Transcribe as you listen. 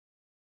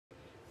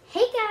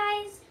Hey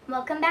guys,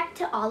 welcome back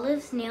to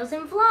Olive's Nails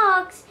and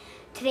Vlogs.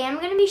 Today I'm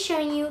going to be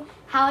showing you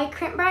how I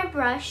crimp my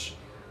brush,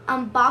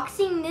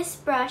 unboxing this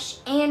brush,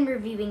 and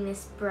reviewing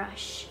this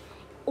brush,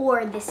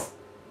 or this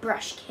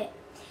brush kit.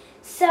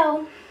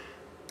 So,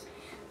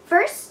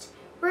 first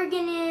we're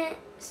going to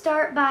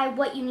start by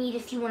what you need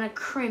if you want to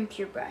crimp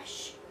your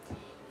brush.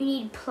 You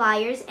need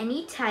pliers,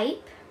 any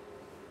type,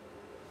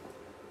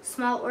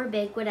 small or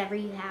big, whatever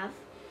you have.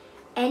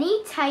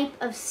 Any type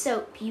of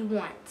soap you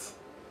want.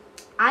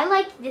 I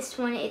like this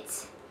one.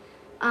 It's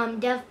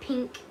Dove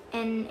Pink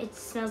and it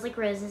smells like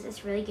roses.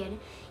 It's really good.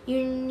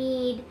 You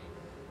need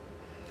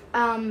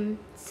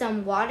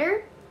some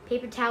water,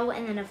 paper towel,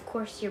 and then of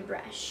course your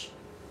brush.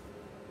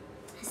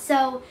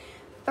 So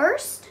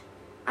first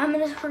we're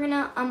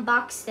gonna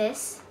unbox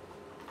this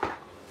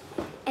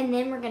and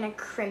then we're gonna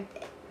crimp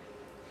it.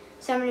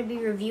 So I'm gonna be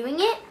reviewing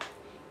it,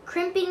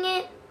 crimping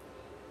it,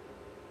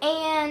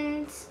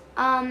 and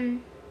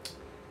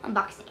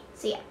unboxing it.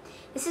 So yeah.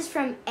 This is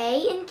from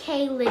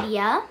A&K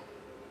Lydia.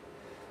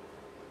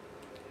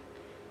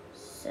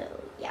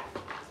 So yeah,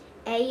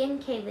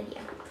 A&K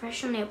Lydia,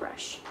 professional nail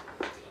brush.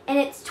 And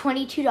it's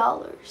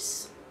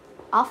 $22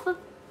 off of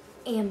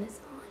Amazon.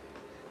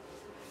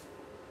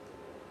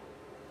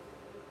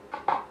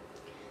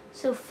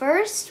 So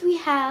first we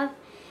have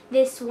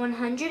this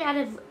 100 out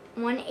of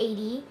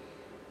 180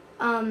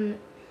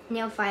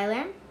 nail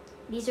filer.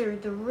 These are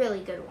the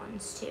really good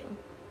ones too.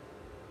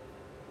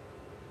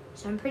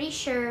 So I'm pretty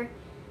sure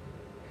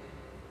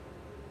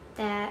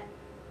that,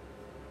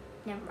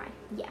 never mind,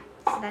 yeah,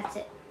 so that's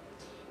it.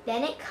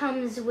 Then it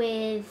comes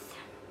with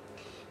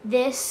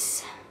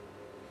this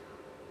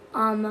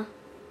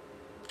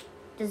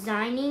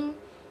designing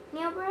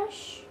nail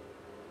brush.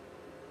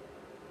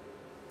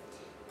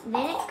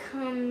 Then it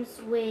comes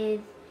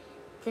with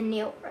the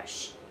nail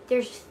brush.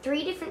 There's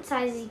 3 different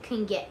sizes you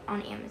can get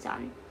on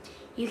Amazon.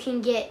 You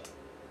can get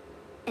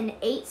an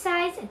 8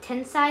 size, a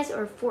 10 size,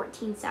 or a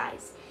 14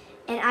 size.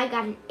 And I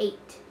got an 8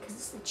 because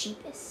it's the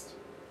cheapest.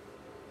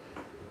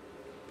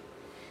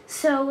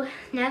 So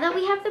now that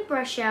we have the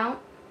brush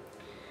out,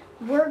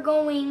 we're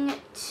going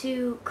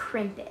to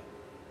crimp it.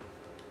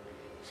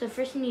 So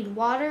first we need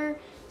water,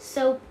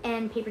 soap,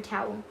 and paper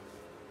towel,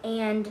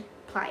 and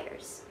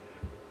pliers.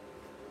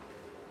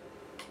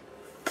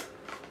 So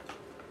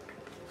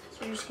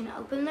we're just gonna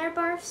open our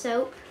bar of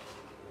soap,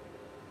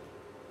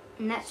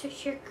 and that's what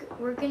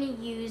we're gonna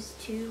use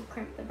to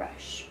crimp the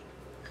brush.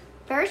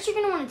 First,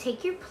 you're gonna wanna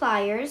take your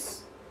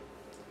pliers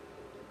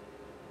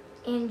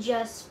and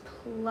just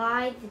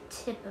ply the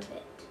tip of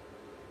it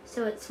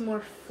so it's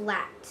more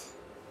flat.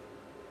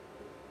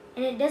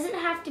 And it doesn't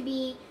have to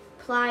be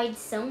plied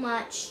so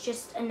much,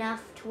 just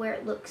enough to where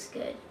it looks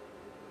good.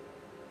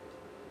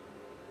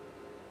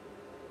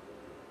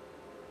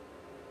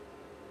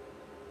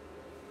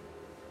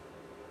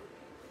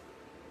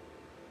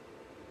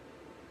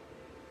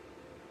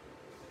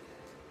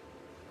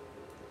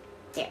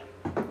 There.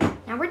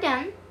 Now we're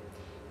done.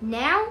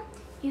 Now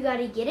you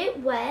gotta get it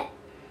wet.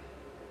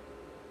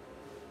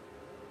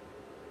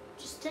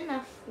 Just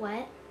enough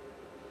wet.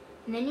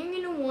 And then you're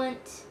gonna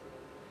want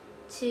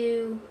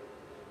to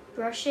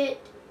brush it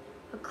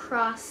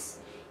across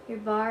your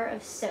bar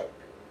of soap.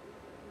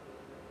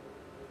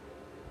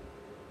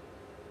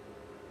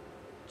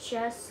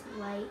 Just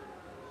like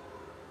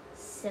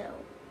so.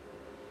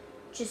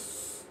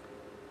 Just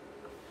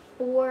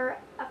for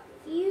a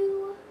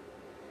few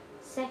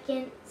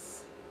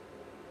seconds,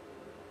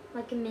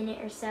 like a minute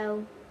or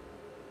so.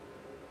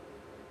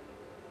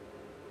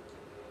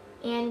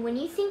 And when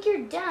you think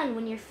you're done,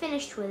 when you're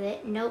finished with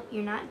it, nope,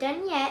 you're not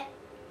done yet.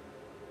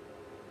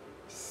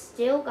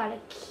 Still gotta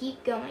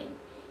keep going.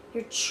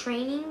 You're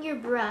training your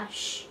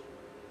brush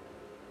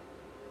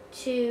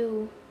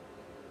to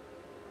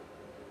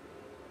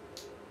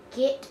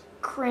get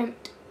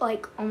crimped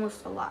like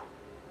almost a lot.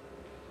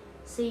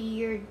 So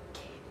you're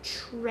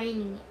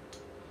training it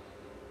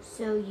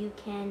so you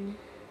can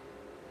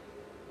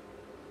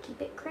keep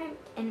it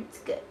crimped and it's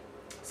good.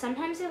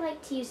 Sometimes I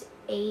like to use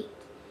 8.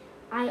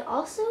 I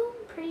also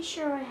pretty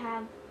sure I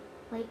have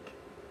like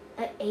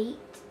an 8,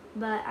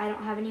 but I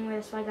don't have anywhere,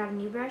 that's why I got a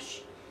new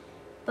brush.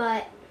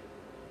 But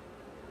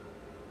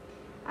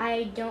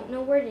I don't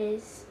know where it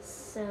is,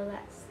 so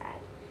that's sad.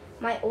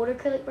 My old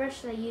acrylic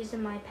brush that I used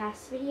in my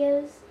past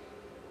videos,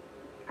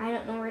 I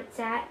don't know where it's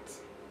at.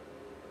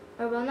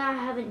 Or well, now I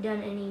haven't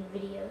done any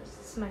videos.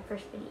 This is my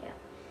first video,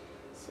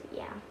 so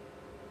yeah.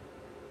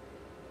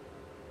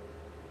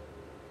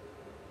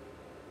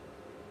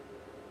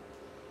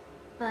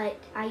 But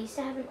I used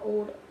to have an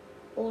older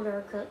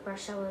acrylic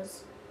brush that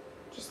was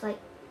just like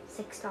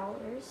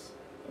 $6.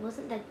 It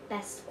wasn't the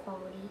best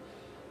quality,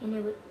 and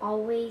it would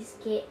always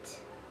get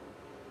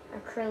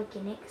acrylic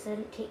in it because I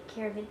didn't take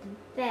care of it the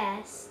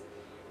best.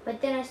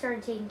 But then I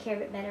started taking care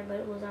of it better, but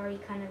it was already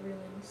kind of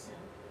ruined, so.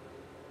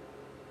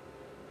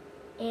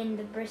 And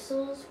the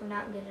bristles were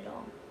not good at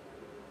all.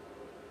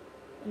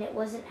 And it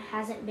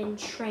hasn't been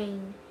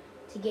trained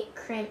to get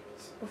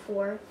crimped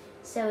before,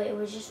 so it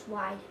was just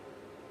wide.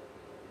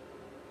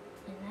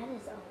 And that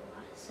is a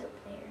lot of soap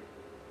there.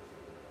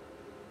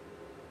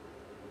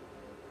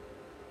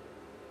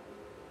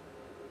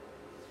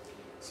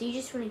 So you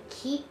just want to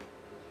keep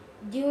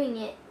doing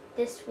it,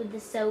 this with the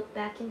soap,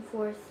 back and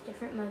forth,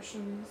 different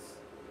motions.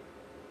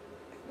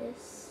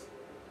 This.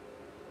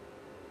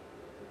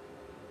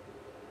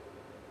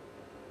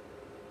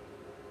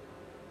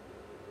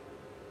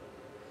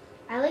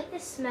 I like the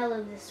smell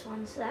of this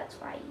one, so that's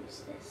why I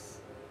use this.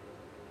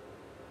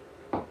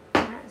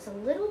 That's a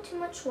little too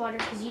much water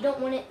because you don't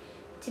want it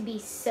to be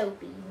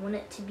soapy. You want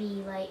it to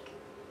be like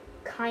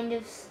kind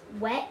of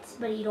wet,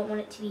 but you don't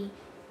want it to be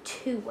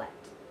too wet,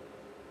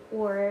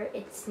 or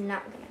it's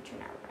not going to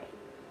turn out right.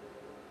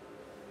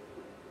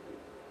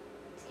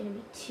 It's going to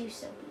be too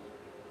soapy.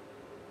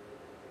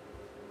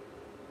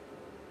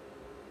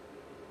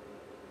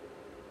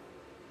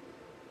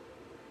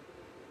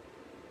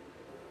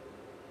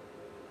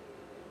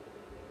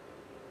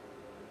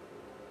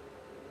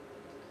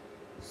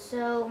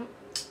 So,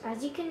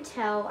 as you can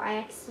tell, I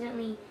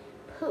accidentally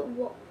put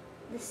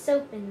the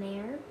soap in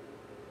there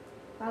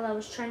while I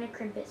was trying to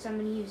crimp it, so I'm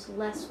going to use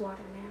less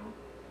water now.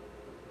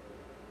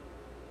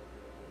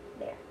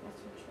 There,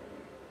 that's much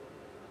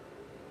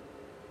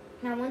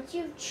better. Now, once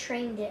you've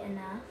trained it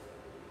enough,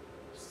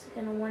 you're just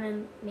going to want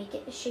to make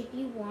it the shape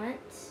you want.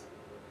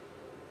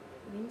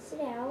 Rinse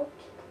it out.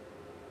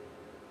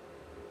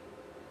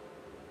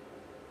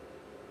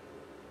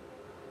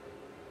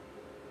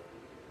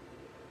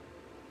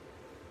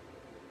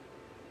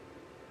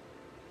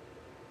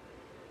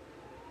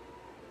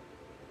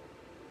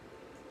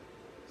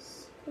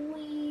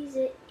 Squeeze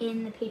it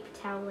in the paper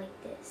towel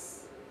like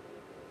this.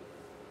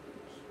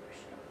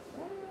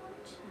 One more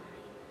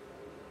time.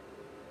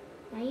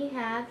 Now you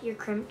have your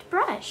crimped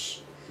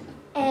brush.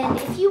 And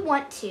if you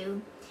want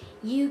to,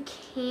 you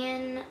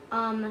can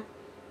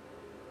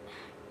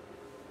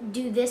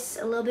do this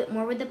a little bit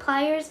more with the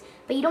pliers,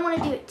 but you don't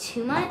want to do it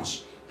too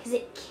much because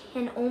it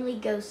can only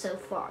go so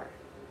far.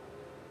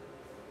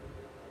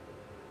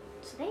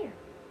 So there.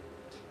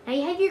 Now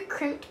you have your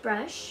crimped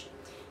brush.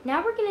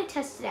 Now we're going to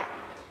test it out.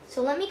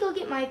 So let me go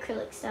get my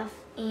acrylic stuff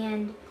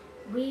and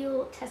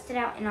we'll test it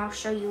out and I'll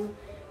show you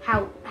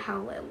how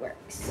it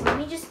works. So let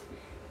me just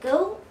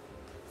go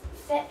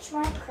fetch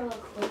my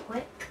acrylic real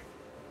quick.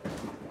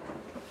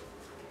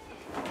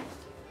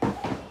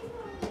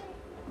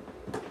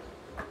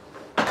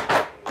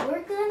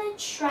 We're gonna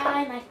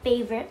try my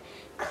favorite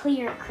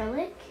clear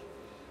acrylic.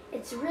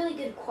 It's really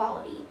good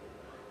quality.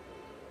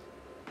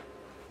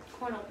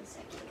 Hold on a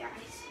second,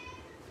 guys.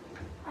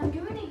 I'm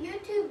doing a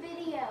YouTube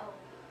video.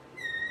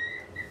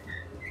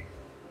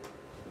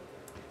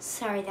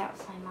 Sorry, that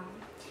was my mom.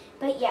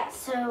 But yeah,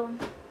 so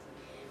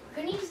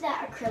we're gonna use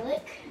that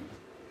acrylic.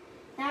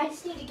 Now I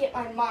just need to get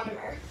my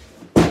monomer.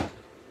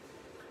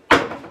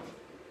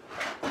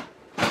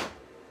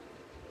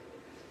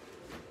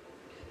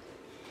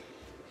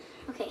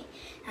 Okay,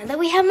 now that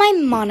we have my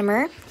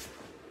monomer,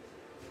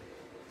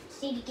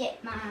 just need to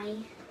get my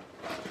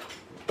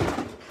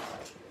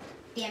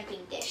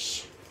damping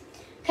dish.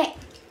 Okay,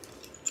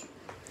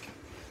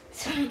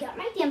 so I got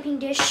my damping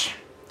dish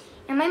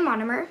and my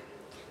monomer.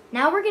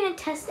 Now we're going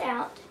to test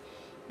out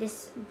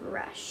this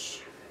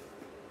brush.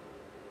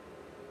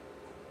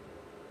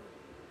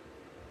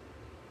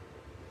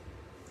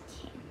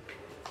 Okay.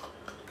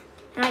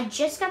 And I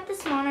just got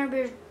this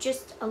monomer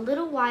just a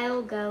little while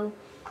ago,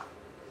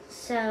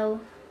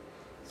 so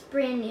it's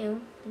brand new.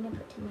 I think I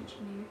put too much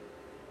in there.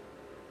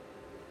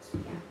 So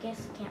yeah, I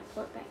guess I can't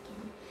pull it back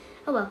in.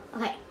 Oh well,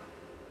 okay.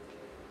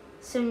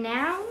 So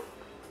now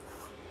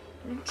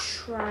I'm going to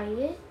try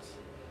it.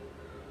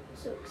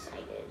 I'm so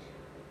excited.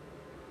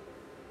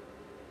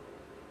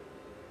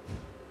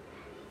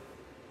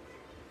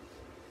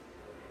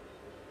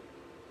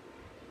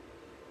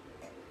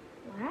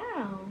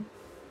 Wow,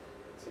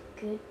 it's a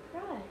good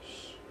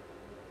brush.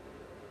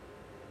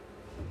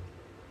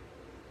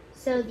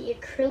 So the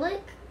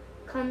acrylic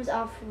comes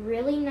off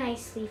really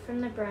nicely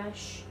from the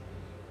brush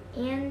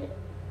and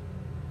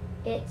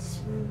it's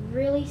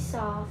really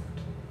soft.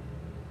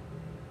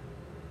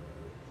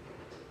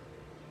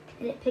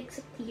 And it picks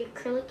up the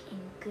acrylic in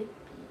good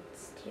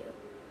beads too.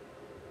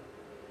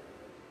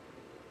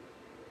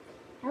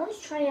 Now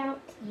let's try out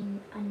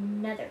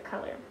another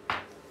color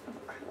of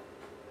acrylic.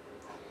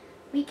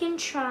 We can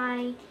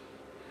try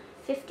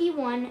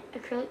 51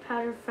 acrylic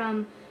powder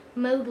from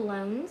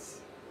Modalones,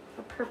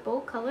 a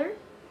purple color.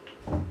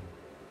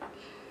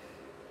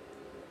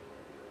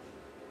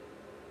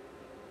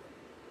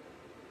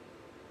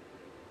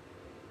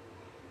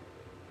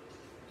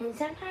 And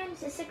sometimes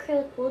this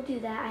acrylic will do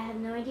that. I have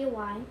no idea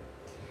why.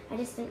 I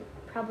just didn't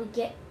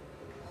probably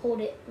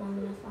hold it long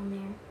enough on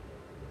there.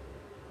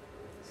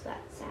 So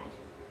that's sad.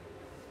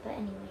 But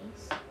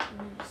anyways, I'm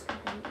gonna just go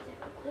ahead and do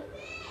that real quick.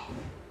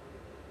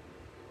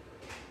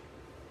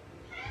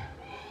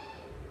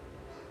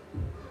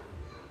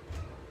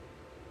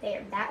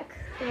 There, that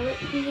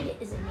acrylic bead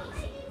is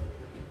amazing.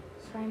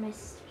 Sorry, my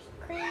sister's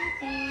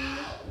crazy.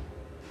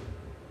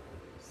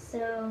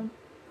 So,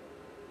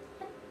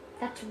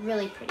 that's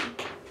really pretty.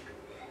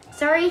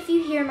 Sorry if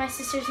you hear my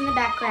sisters in the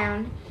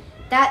background.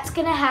 That's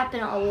gonna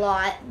happen a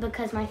lot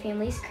because my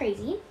family's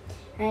crazy.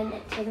 And I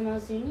told them I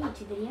was doing a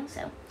YouTube video,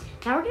 so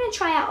Now we're going to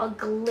try out a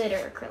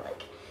glitter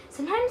acrylic.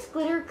 Sometimes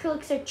glitter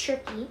acrylics are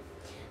tricky,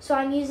 so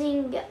I'm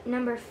using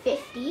number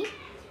 50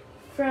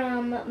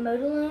 from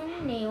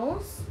Modalone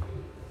Nails,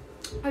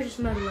 or just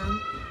Modalone.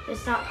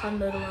 It's not called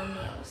Modalone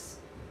Nails.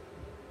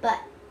 But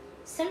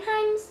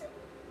sometimes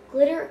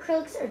glitter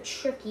acrylics are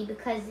tricky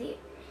because the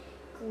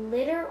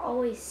glitter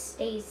always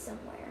stays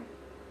somewhere.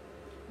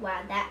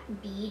 Wow, that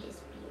bead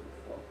is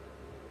beautiful.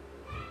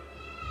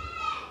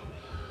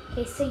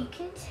 Okay, so you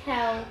can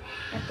tell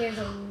that there's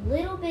a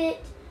little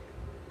bit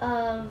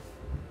of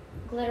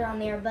glitter on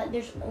there, but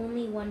there's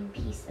only one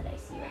piece that I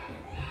see right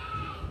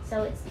now.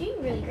 So it's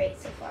doing really great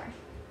so far.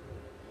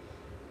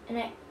 And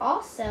I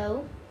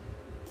also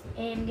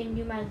am going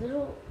to do my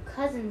little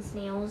cousin's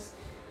nails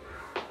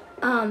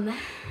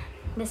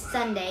this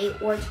Sunday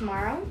or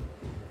tomorrow.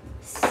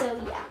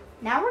 So yeah,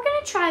 now we're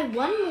going to try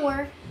one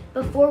more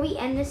before we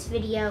end this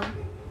video.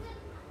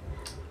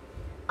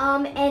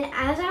 And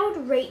as I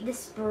would rate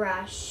this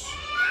brush,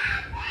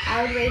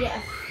 I would rate it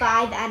a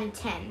 5 out of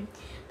 10.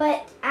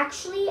 But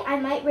actually, I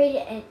might rate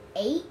it an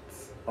 8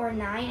 or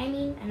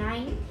 9, a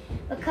 9,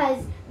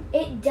 because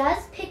it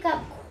does pick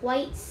up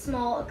quite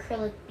small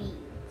acrylic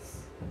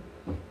beads.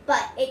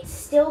 But it's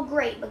still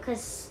great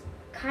because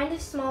kind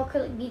of small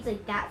acrylic beads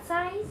like that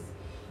size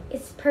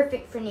is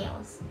perfect for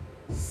nails.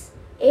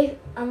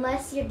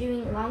 Unless you're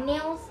doing long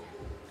nails,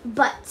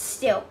 but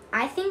still,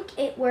 I think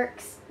it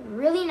works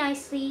really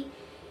nicely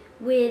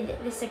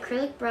with this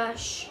acrylic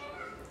brush.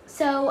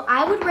 So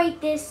I would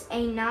rate this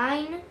a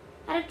 9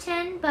 out of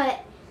 10,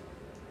 but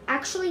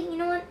actually, you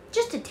know what?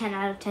 Just a 10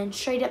 out of 10,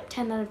 straight up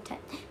 10 out of 10,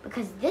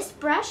 because this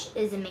brush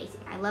is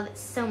amazing. I love it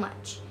so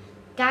much.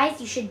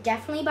 Guys, you should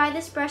definitely buy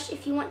this brush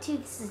if you want to.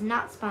 This is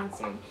not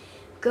sponsored.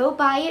 Go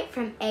buy it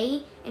from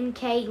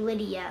A&K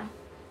Lydia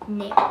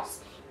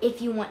Nails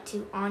if you want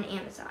to on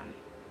Amazon,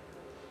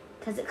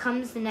 because it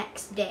comes the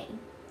next day.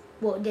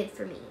 Well, it did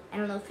for me. I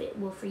don't know if it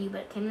will for you,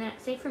 but it came the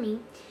next day for me.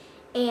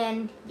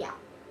 And yeah.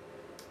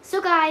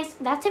 So guys,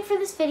 that's it for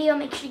this video.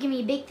 Make sure to give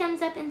me a big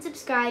thumbs up and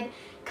subscribe.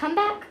 Come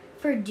back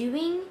for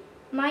doing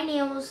my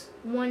nails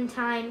one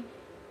time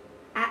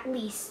at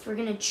least. I'm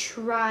going to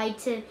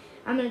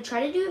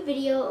try to do a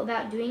video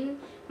about doing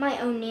my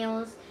own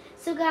nails.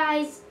 So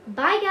guys,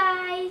 bye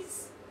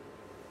guys.